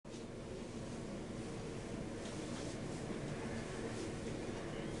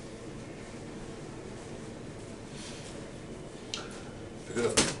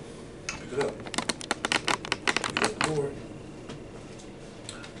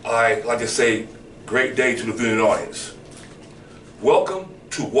I like to say, great day to the viewing audience. Welcome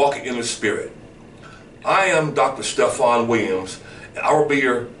to Walking in the Spirit. I am Dr. Stephon Williams, and I will be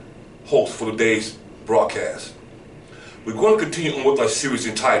your host for today's broadcast. We're going to continue on with our series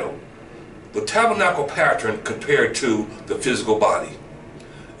entitled, The Tabernacle Pattern Compared to the Physical Body.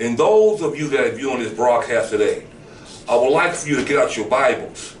 And those of you that are viewing this broadcast today, I would like for you to get out your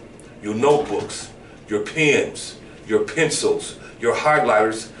Bibles, your notebooks, your pens, your pencils, your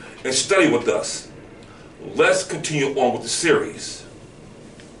highlighters, and study with us. Let's continue on with the series.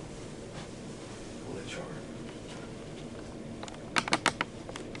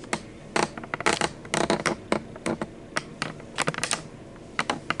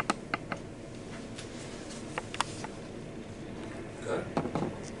 Okay.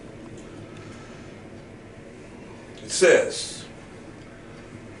 It says,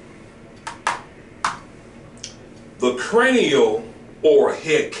 the cranial or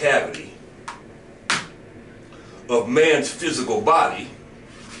head cavity of man's physical body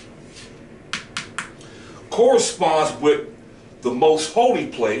corresponds with the most holy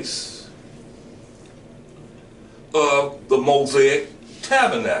place of the Mosaic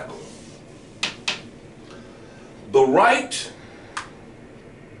tabernacle. The right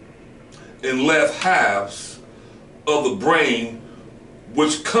and left halves of the brain,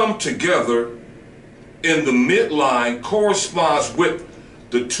 which come together in the midline, corresponds with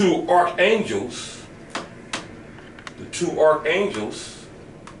the two archangels. The two archangels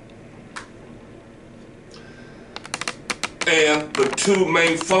and the two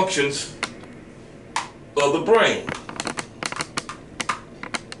main functions of the brain.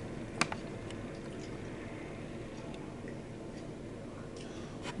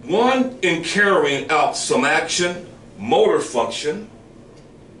 One in carrying out some action, motor function,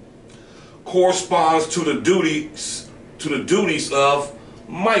 corresponds to the duties of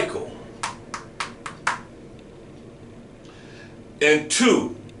Michael. And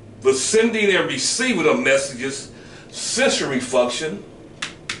two, the sending and receiving of messages, sensory function,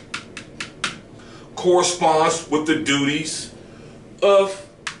 corresponds with the duties of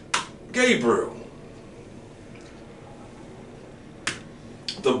Gabriel.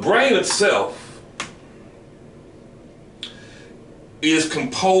 The brain itself is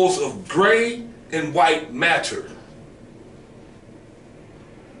composed of gray and white matter,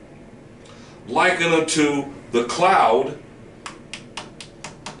 likened unto the cloud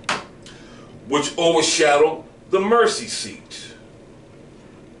which overshadowed the mercy seat.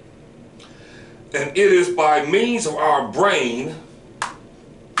 And it is by means of our brain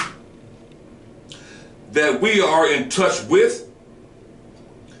that we are in touch with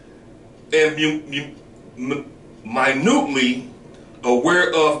and minutely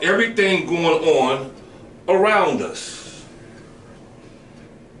aware of everything going on around us.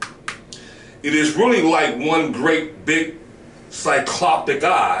 It is really like one great big cyclopic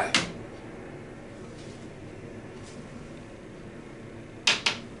eye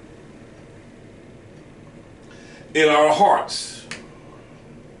in our hearts,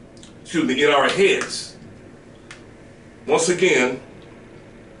 in our heads. Once again,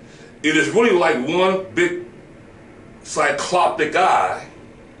 it is really like one big cyclopic eye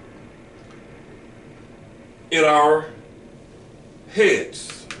in our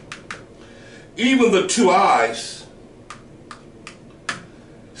heads. Even the two eyes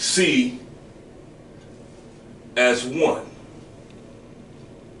see as one.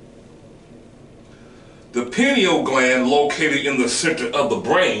 The pineal gland, located in the center of the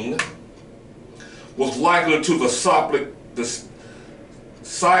brain, was likened to the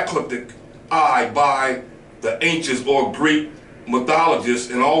cyclopic eye by the ancients or Greek mythologists,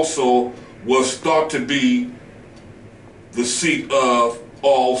 and also was thought to be the seat of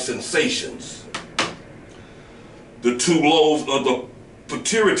all sensations. The two lobes of the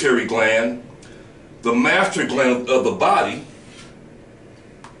pituitary gland, the master gland of the body,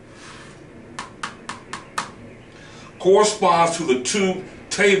 corresponds to the two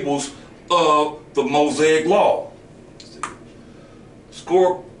tables of the Mosaic law.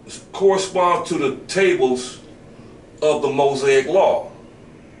 Corresponds to the tables of the Mosaic law.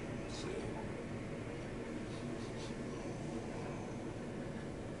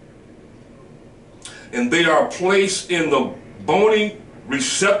 And they are placed in the bony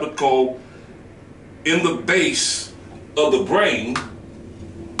receptacle in the base of the brain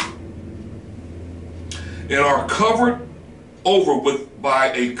and are covered over with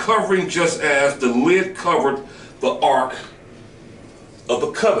by a covering, just as the lid covered the Ark of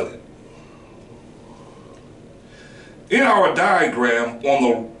the Covenant. In our diagram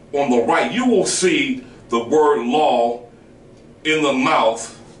on the right, you will see the word law in the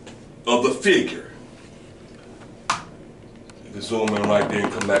mouth of the figure. You can zoom in right there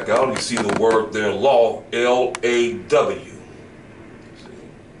and come back out. You see the word there, law, L-A-W.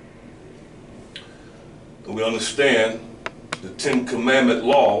 And we understand the Ten Commandment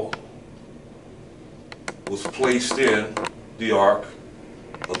law was placed in the Ark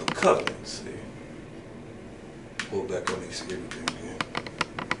of the Covenant. See? Pull back up and see everything again.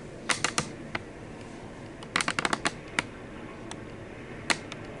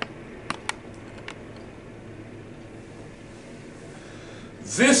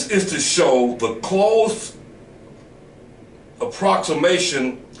 This is to show the close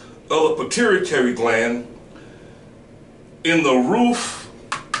approximation of the pituitary gland in the roof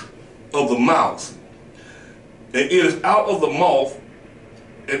of the mouth. And it is out of the mouth,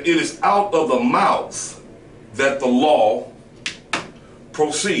 and it is out of the mouth that the law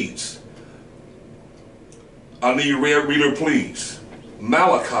proceeds. I need reader, please.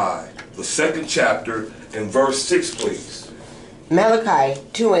 Malachi, the 2nd chapter, and verse 6, please. Malachi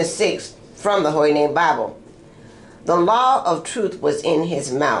 2 and 6 from the Holy Name Bible. The law of truth was in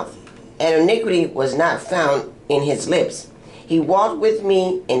his mouth, and iniquity was not found in his lips. He walked with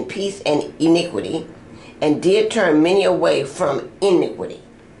me in peace and iniquity, and did turn many away from iniquity.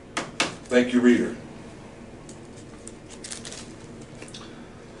 Thank you, reader.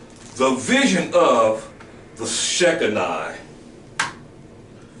 The vision of the Shekinah,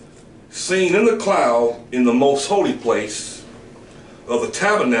 seen in the cloud in the most holy place of the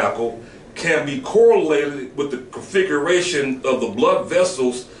tabernacle, can be correlated with the configuration of the blood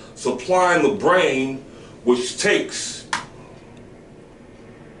vessels supplying the brain, which takes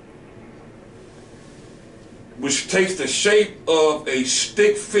the shape of a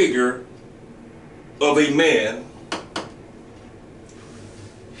stick figure of a man,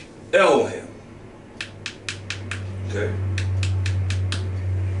 Elohim. Okay?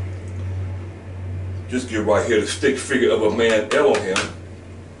 Just get right here the stick figure of a man, Elohim,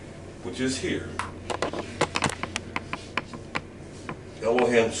 which is here.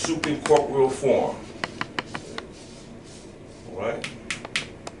 Elohim superincorporeal form. Alright?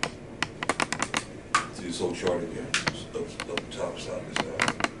 See this whole chart again. Up the top side of this down.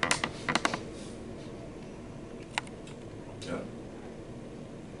 Yeah.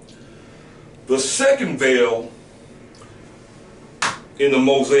 The second veil in the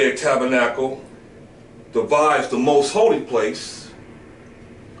Mosaic tabernacle divides the most holy place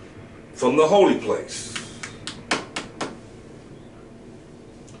from the holy place.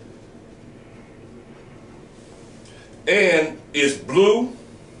 And is blue.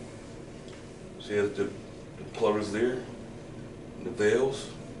 See the colors there, the veils.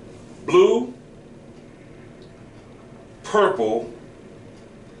 Blue, purple,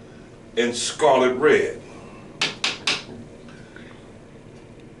 and scarlet red.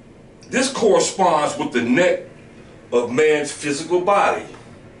 This corresponds with the neck of man's physical body.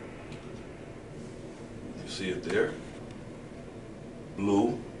 You see it there?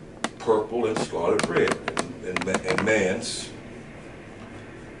 Blue, purple, and scarlet red. And man's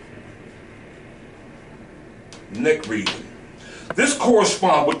neck region. This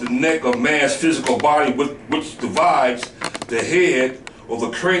corresponds with the neck of man's physical body, which divides the head or the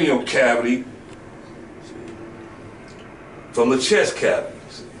cranial cavity from the chest cavity.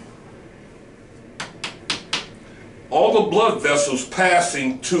 All the blood vessels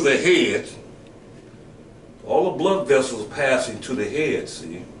passing to the head,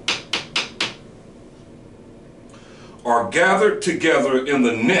 see, are gathered together in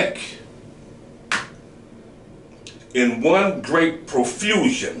the neck in one great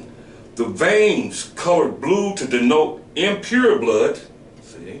profusion. The veins colored blue to denote impure blood,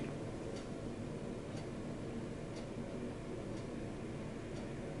 see,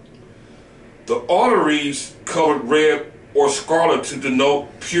 the arteries colored red or scarlet to denote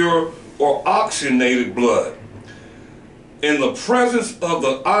pure or oxygenated blood. In the presence of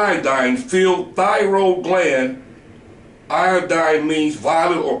the iodine-filled thyroid gland, iodine means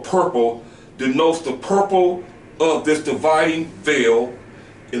violet or purple, denotes the purple of this dividing veil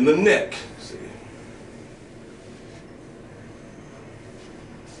in the neck. See?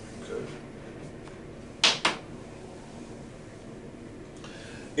 Okay.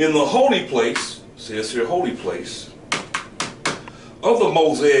 In the holy place, says here, holy place of the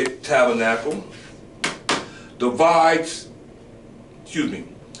Mosaic tabernacle divides, in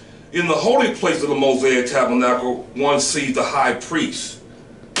the holy place of the Mosaic tabernacle, one sees the high priest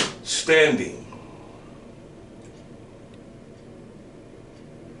standing.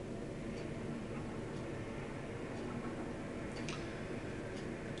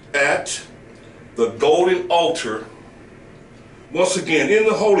 At the golden altar Once again, in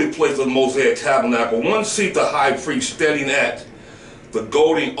the holy place of the Mosaic tabernacle, one sees the high priest standing at the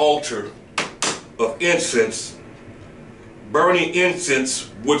golden altar of incense, burning incense,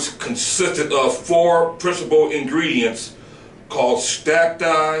 which consisted of 4 principal ingredients called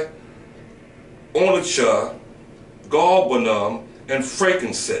stacti, onycha, galbanum, and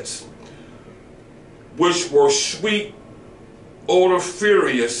frankincense, which were sweet,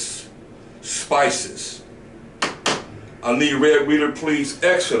 odoriferous spices. I need red reader, please.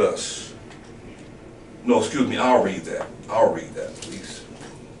 Exodus. No, excuse me, I'll read that. I'll read that, please.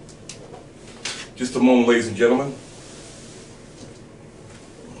 Just a moment, ladies and gentlemen.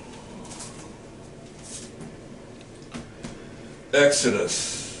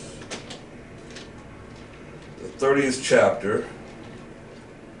 Exodus, the 30th chapter,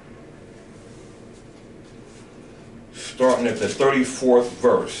 starting at the 34th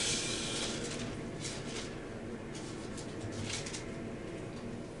verse.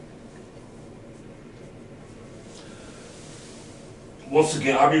 Once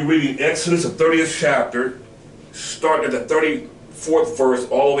again, I'll be reading Exodus, the 30th chapter, starting at the 34th verse,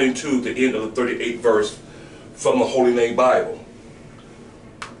 all the way to the end of the 38th verse from the Holy Name Bible.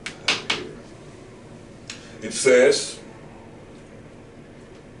 It says,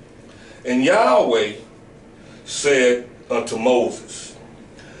 "And Yahweh said unto Moses,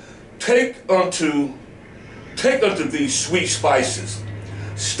 Take unto these sweet spices,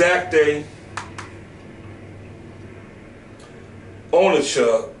 stacte,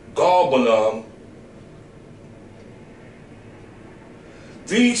 onycha, galbanum,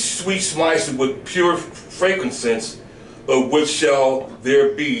 these sweet spices with pure frankincense, of which shall there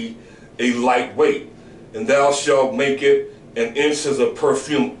be a light weight. And thou shalt make it an incense of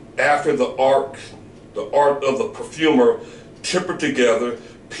perfume after the art of the perfumer, tempered together,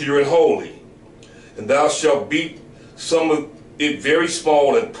 pure and holy. And thou shalt beat some of it very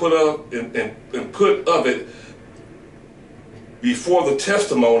small, and put of it before the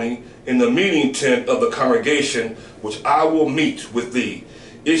testimony in the meeting tent of the congregation, which I will meet with thee.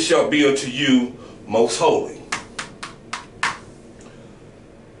 It shall be unto you most holy.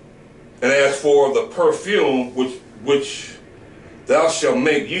 And as for the perfume which thou shalt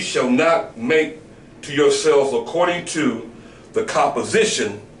make, you shall not make to yourselves according to the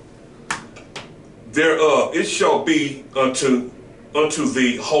composition thereof. It shall be unto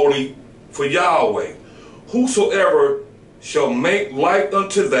thee holy for Yahweh. Whosoever shall make like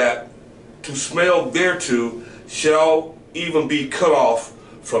unto that to smell thereto shall even be cut off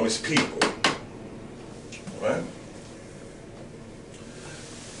from his people." All right?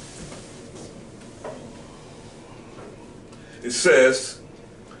 It says,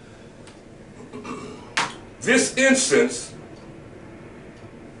 "This incense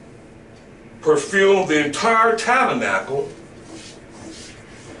perfumed the entire tabernacle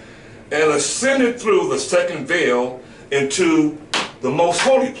and ascended through the second veil into the most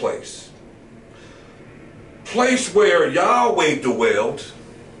holy place where Yahweh dwelled,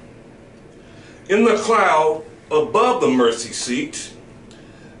 in the cloud above the mercy seat,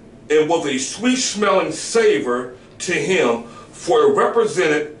 and was a sweet-smelling savor to him, for it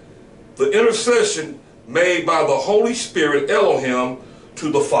represented the intercession made by the Holy Spirit Elohim to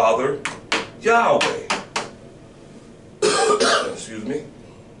the Father Yahweh." Excuse me.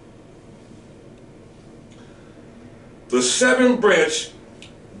 "The 7-branch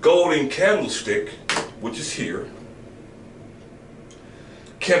golden candlestick," which is here,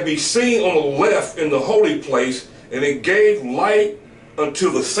 "can be seen on the left in the holy place, and it gave light unto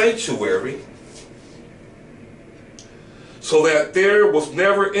the sanctuary, so that there was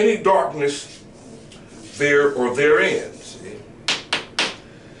never any darkness there or therein." See?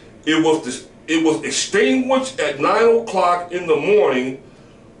 It was extinguished at 9 o'clock in the morning,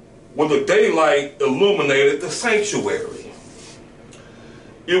 when the daylight illuminated the sanctuary.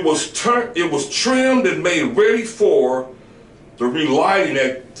 It was trimmed and made ready for the relighting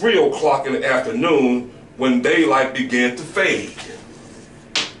at 3 o'clock in the afternoon, when daylight began to fade.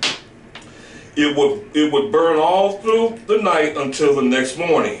 It would burn all through the night until the next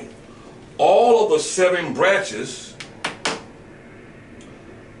morning. All of the 7 branches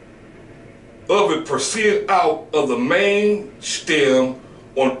of it proceeded out of the main stem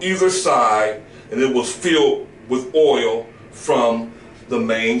on either side, and it was filled with oil from the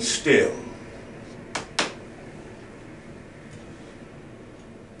main stem.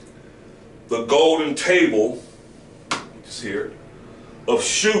 The golden table, which is here, of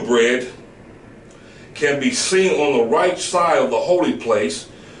shewbread can be seen on the right side of the holy place,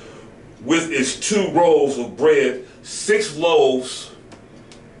 with its 2 rows of bread, 6 loaves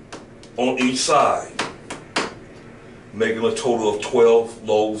on each side, making a total of 12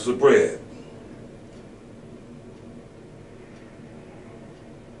 loaves of bread.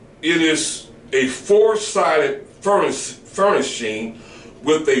 It is a four-sided furnishing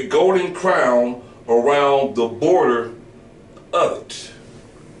with a golden crown around the border of it.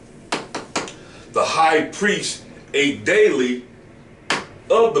 The high priest ate daily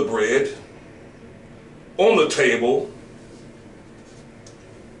of the bread on the table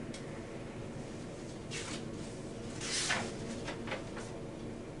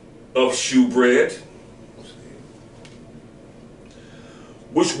of shewbread,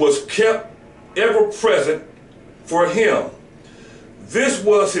 which was kept ever present for him. This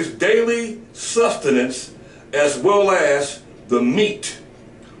was his daily sustenance, as well as the meat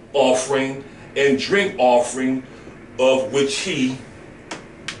offering and drink offering of which he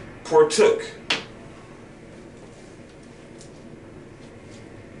partook.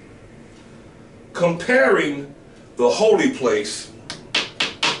 Comparing the holy place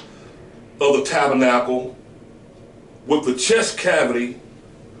of the tabernacle with the chest cavity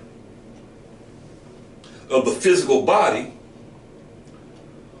of the physical body,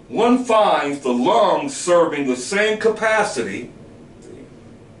 one finds the lungs serving the same capacity,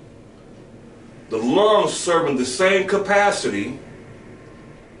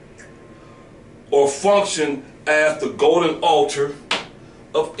 or function as the golden altar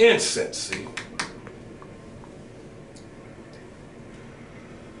of incense. See?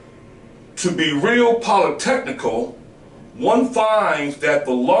 To be real polytechnical, one finds that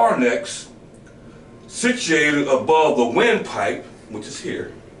the larynx, situated above the windpipe, which is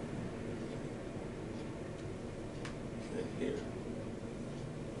here,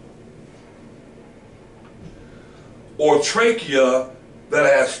 or trachea that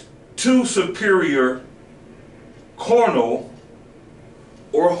has two superior cornal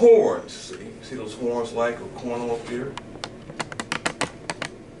or horns. See those horns like a cornal up here?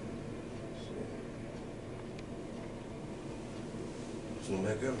 Zoom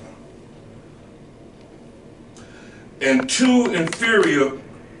back up. And two inferior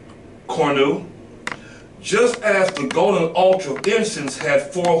cornu, just as the golden altar of incense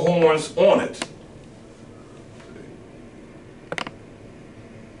had four horns on it.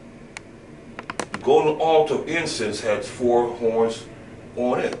 The golden altar of incense had four horns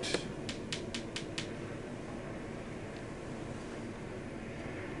on it.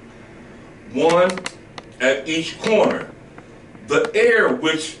 One at each corner. The air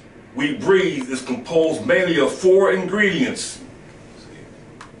which we breathe is composed mainly of four ingredients.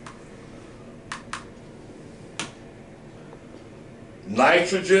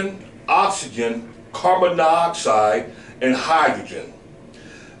 Nitrogen, oxygen, carbon dioxide, and hydrogen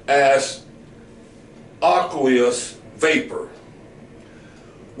as aqueous vapor,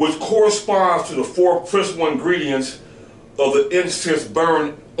 which corresponds to the four principal ingredients of the incense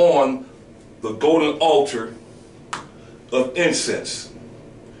burned on the golden altar of incense.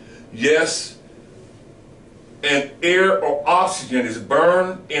 Yes, and air or oxygen is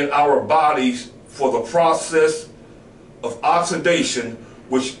burned in our bodies for the process of oxidation,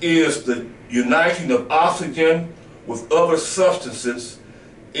 which is the uniting of oxygen with other substances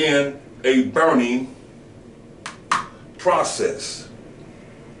in a burning process.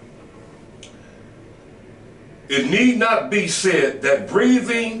 It need not be said that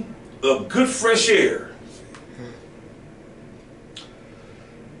breathing of good fresh air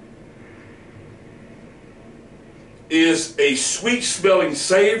is a sweet smelling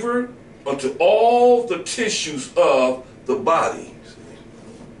savor unto all the tissues of the body.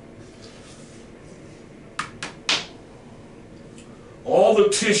 All the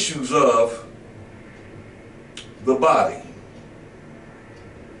tissues of the body.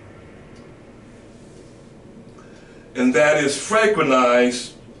 And that is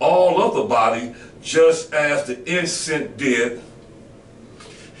fragrantized all of the body, just as the incense did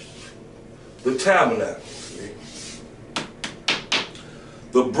the tabernacle.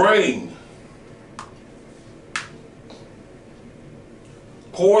 The brain,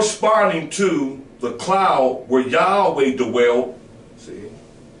 corresponding to the cloud where Yahweh dwelt,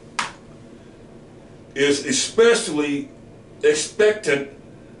 is especially expectant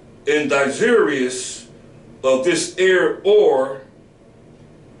and desirous of this air or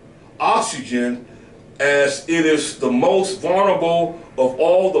oxygen, as it is the most vulnerable of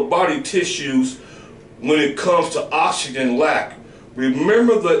all the body tissues when it comes to oxygen lack.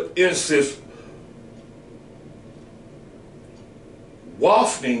 Remember the incense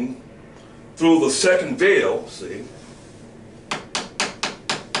wafting through the second veil,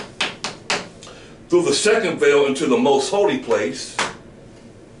 through the second veil into the most holy place,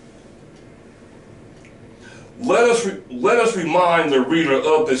 Let us remind the reader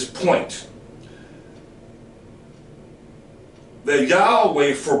of this point, that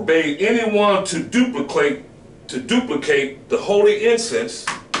Yahweh forbade anyone to duplicate the holy incense,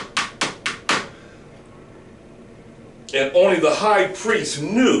 and only the high priest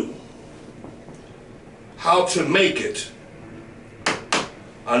knew how to make it.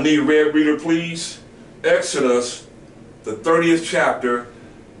 I need red reader, please. Exodus, the 30th chapter,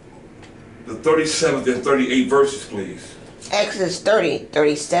 the 37th and 38 verses, please. Exodus 30,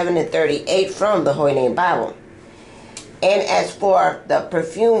 37, and 38 from the Holy Name Bible. And as for the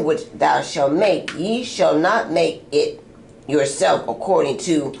perfume which thou shalt make, ye shall not make it yourself according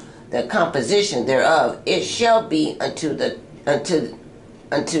to the composition thereof. It shall be unto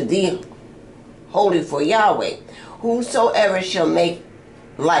thee holy for Yahweh. Whosoever shall make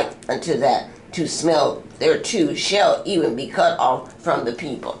like unto that to smell thereto shall even be cut off from the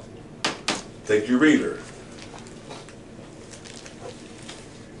people. Thank you, reader.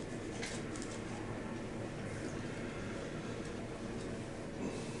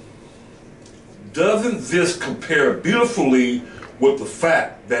 Doesn't this compare beautifully with the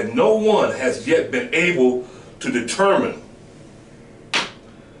fact that no one has yet been able to determine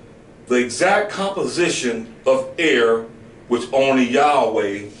the exact composition of air which only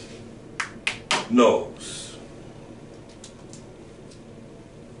Yahweh knows?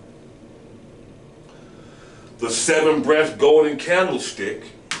 The 7-branched golden candlestick,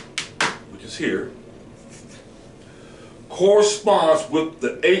 which is here, corresponds with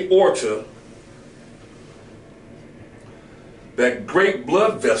the aorta, that great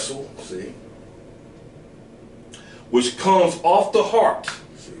blood vessel, see, which comes off the heart,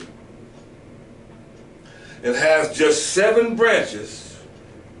 see, and has just 7 branches,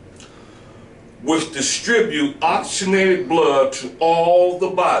 which distribute oxygenated blood to all the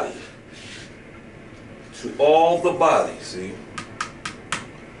body. To all the body, see.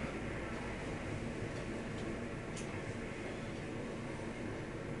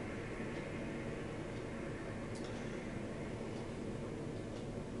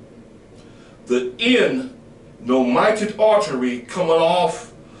 The nomitid artery coming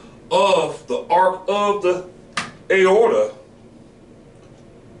off of the arc of the aorta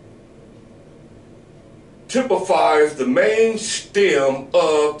typifies the main stem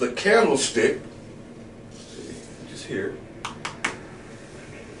of the candlestick, which is here,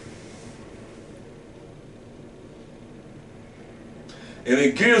 and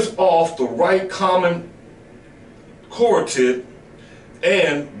it gives off the right common carotid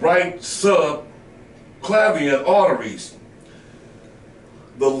and right subclavian arteries.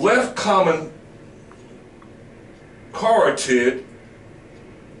 The left common carotid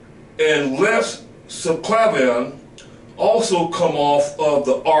and left subclavian also come off of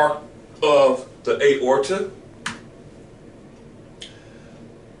the arc of the aorta,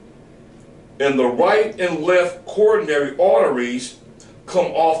 and the right and left coronary arteries come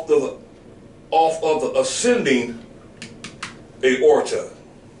off of the ascending aorta.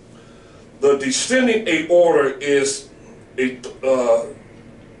 The descending aorta is a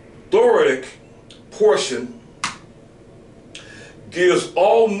thoracic portion, gives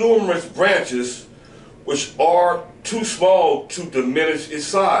all numerous branches which are too small to diminish its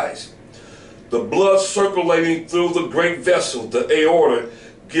size. The blood circulating through the great vessel, the aorta,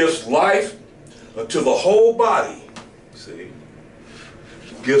 gives life unto the whole body. See?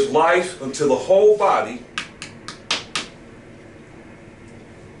 Gives life unto the whole body.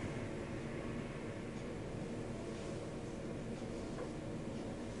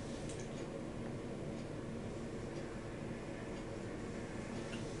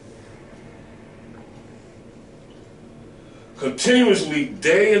 Continuously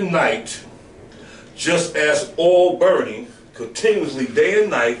day and night, just as oil burning, continuously day and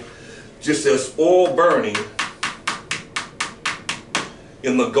night, just as oil burning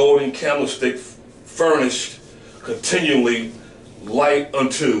in the golden candlestick furnished continually light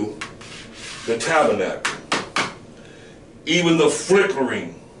unto the tabernacle. Even the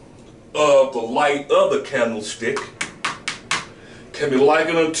flickering of the light of the candlestick can be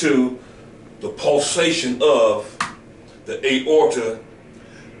likened unto the pulsation of the aorta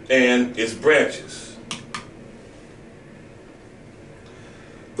and its branches.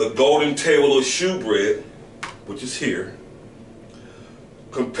 The golden table of shewbread, which is here,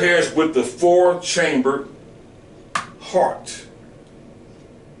 compares with the 4-chambered heart.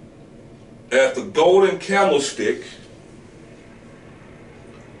 As the golden candlestick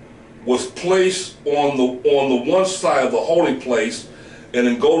was placed on the one side of the holy place, and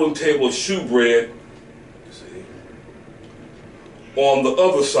the golden table of shewbread on the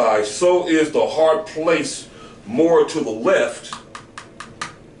other side, so is the heart placed more to the left,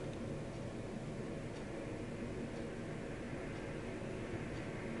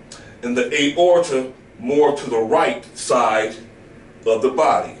 and the aorta more to the right side of the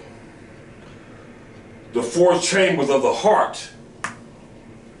body. The four chambers of the heart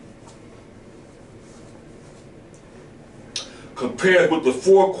compared with the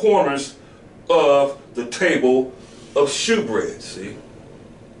four corners of the table of shewbread. See?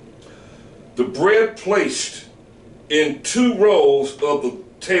 The bread placed in two rows of the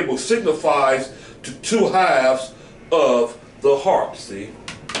table signifies the two halves of the heart. See?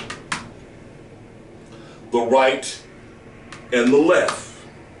 The right and the left.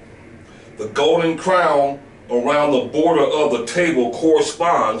 The golden crown around the border of the table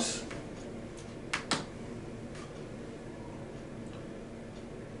corresponds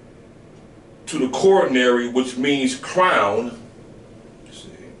to the coronary, which means crown. See?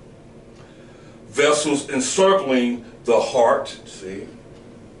 Vessels encircling the heart. See?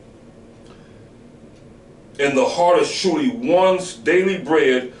 And the heart is truly one's daily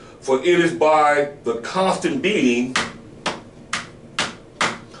bread, for it is by the constant beating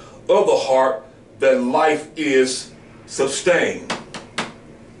of the heart that life is sustained.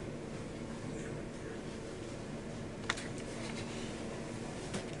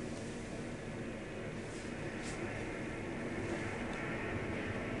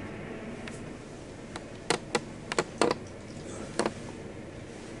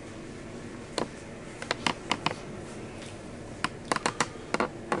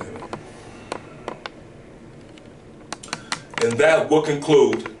 And that will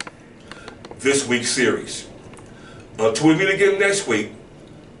conclude this week's series. Until we meet again next week,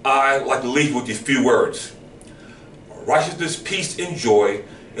 I'd like to leave you with these few words. Righteousness, peace, and joy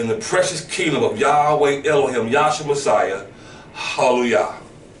in the precious kingdom of Yahweh Elohim, Yahshua Messiah. Hallelujah.